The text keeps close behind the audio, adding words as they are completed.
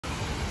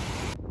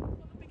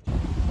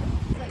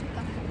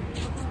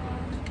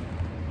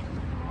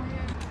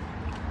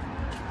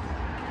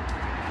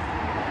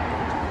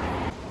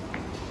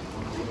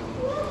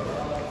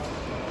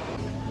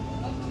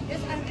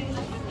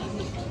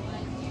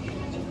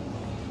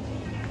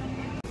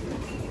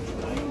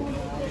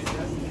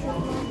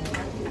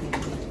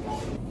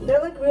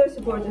really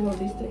supportive of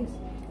these things.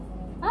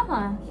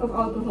 Of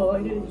alcohol,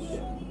 I did.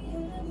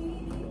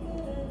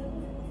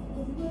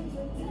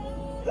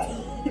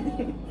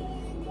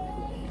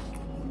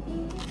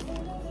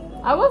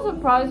 I was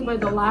surprised by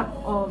the lack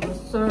of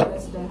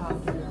service they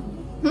have here.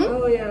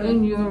 Oh yeah.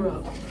 In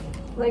Europe.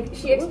 Like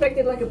she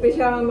expected like a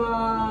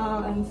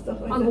pajama and stuff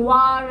like that.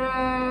 Water.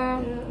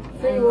 Yeah.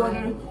 Free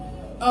water.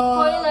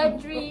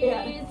 Toiletries.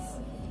 Yeah.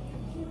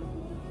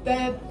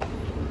 That.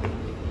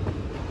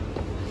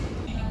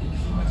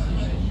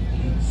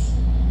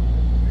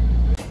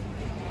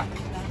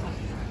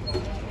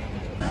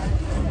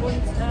 Und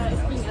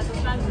es ging, also es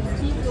war so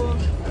tief so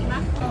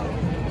gemacht.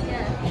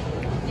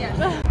 Ja.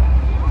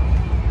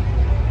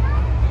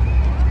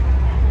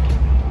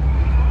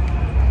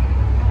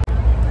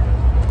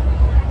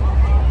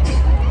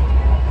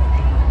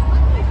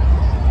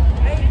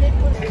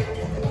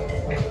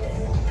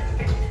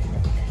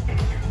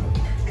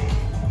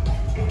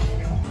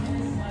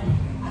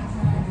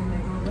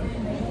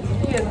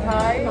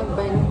 Thai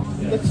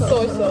with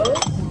soy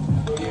sauce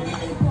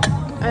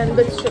and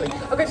with chili.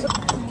 Okay, so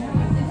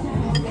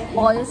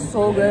Oh, it's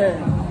so good.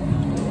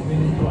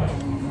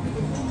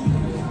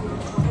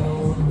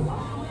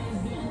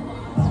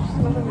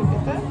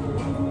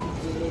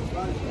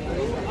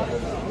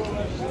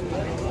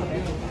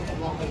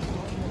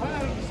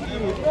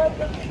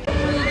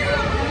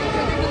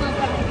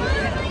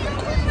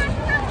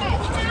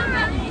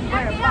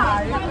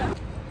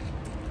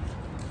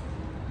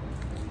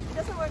 It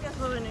doesn't work as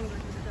well in English.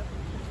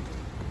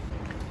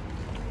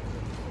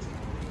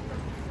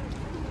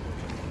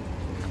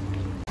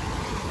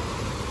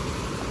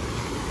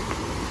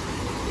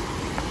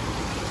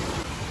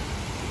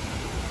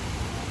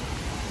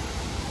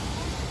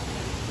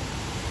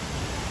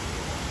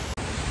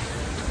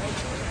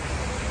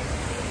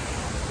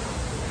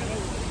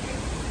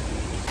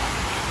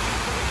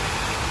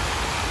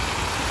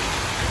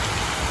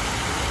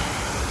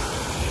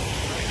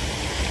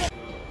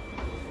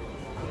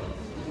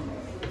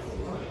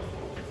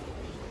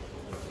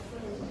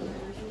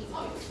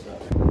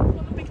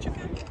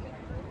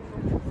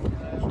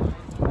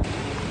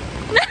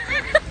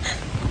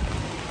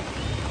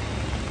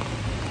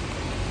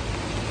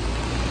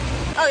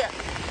 oh yeah.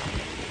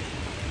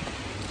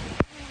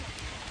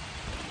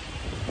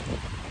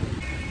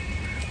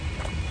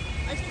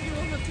 I think you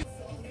will have to.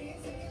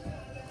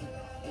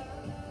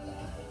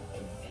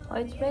 Oh,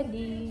 it's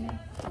ready.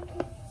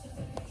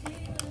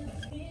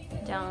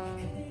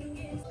 Done.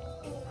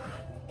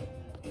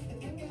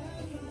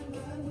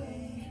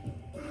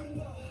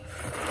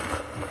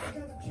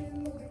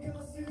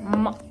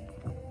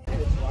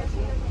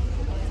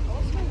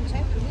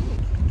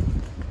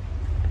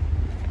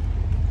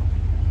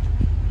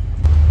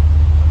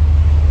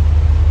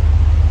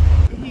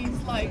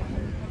 He's like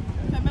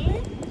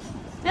family.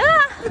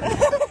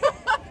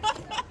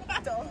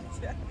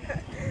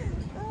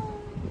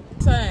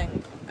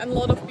 Sang, and a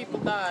lot of people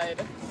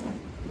died.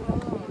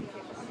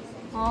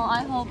 Oh,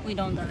 I hope we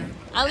don't die.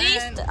 At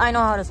least I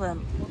know how to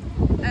swim.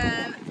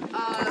 And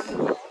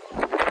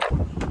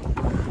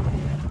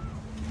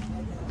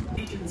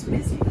Region's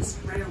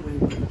busiest railway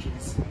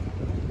bridges.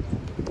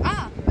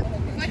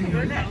 like To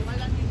your left,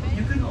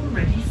 you can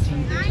already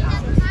see the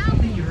towers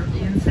of the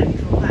European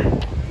Central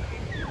Bank.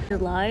 You're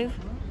live?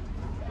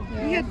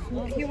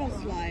 he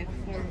was live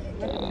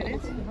for a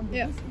minute.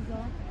 Yeah.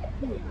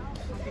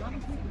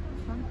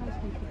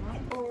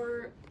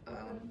 Or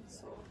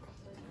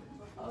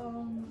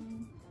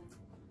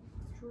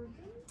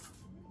Georgian?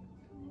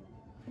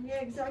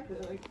 Yeah, exactly.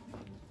 Like,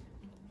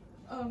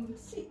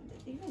 see,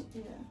 even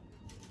yeah.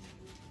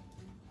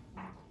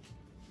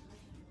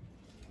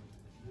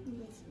 That's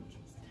interesting.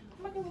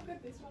 I'm gonna look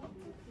at this one.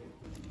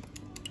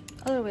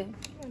 Other way.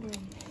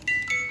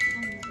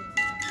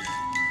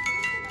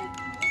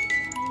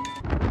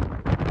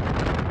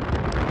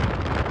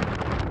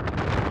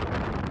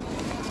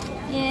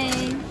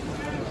 Yay.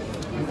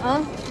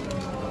 Oh.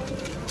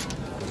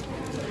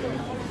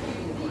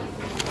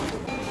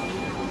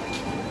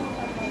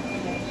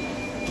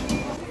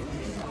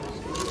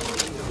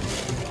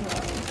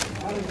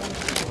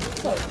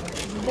 So,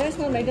 there's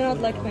no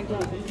McDonald's like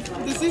McDonald's.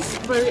 This is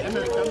very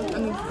American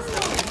and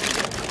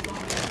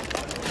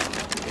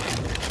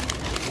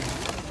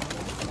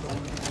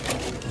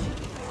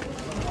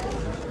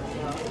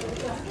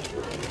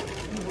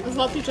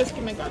Zloty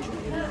czeski megacz.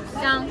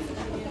 Down.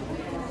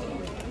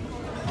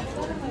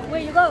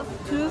 Where you go?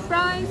 2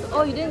 fries?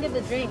 Oh, you didn't get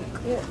the drink.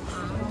 Yeah.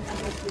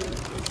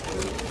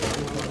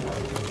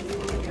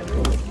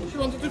 She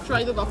wanted to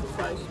try the waffle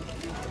fries.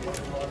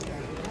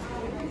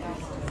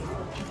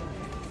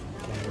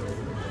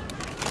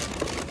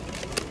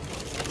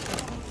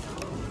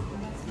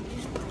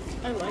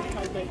 I like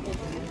how they cook.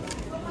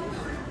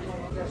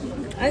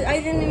 I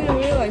didn't even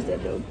realize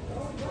that though.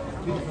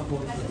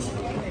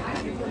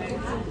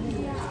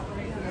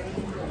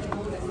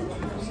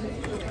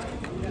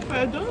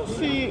 I don't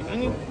see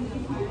any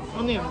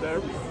onion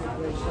there.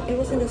 It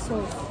was in the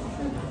sauce.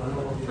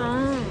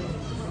 Ah.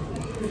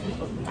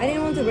 I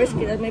didn't want to risk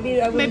it.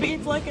 Maybe I would. Maybe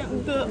it's like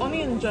the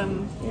onion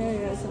gem,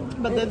 Yeah. So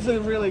but that's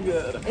really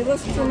good. it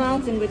was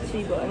tomato with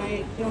chibo, and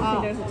I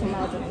don't think there's a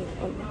tomato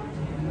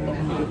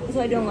in.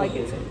 So I don't like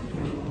it.